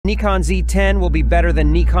Nikon Z10 will be better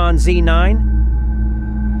than Nikon Z9?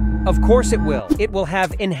 Of course it will. It will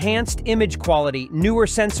have enhanced image quality, newer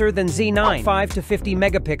sensor than Z9, 5 to 50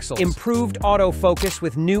 megapixels, improved autofocus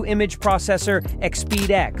with new image processor,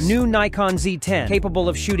 XSpeed, new Nikon Z10, capable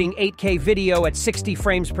of shooting 8K video at 60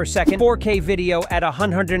 frames per second, 4K video at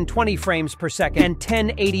 120 frames per second, and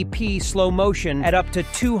 1080p slow motion at up to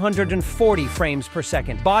 240 frames per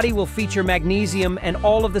second. Body will feature magnesium and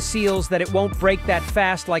all of the seals that it won't break that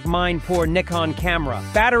fast like mine poor Nikon camera.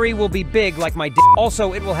 Battery will be big like my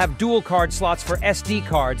Also, it will have dual card slots for SD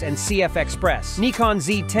cards and CF Express. Nikon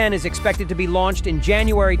Z10 is expected to be launched in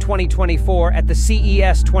January 2024 at the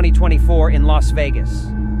CES 2024 in Las Vegas.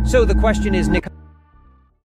 So the question is, Nikon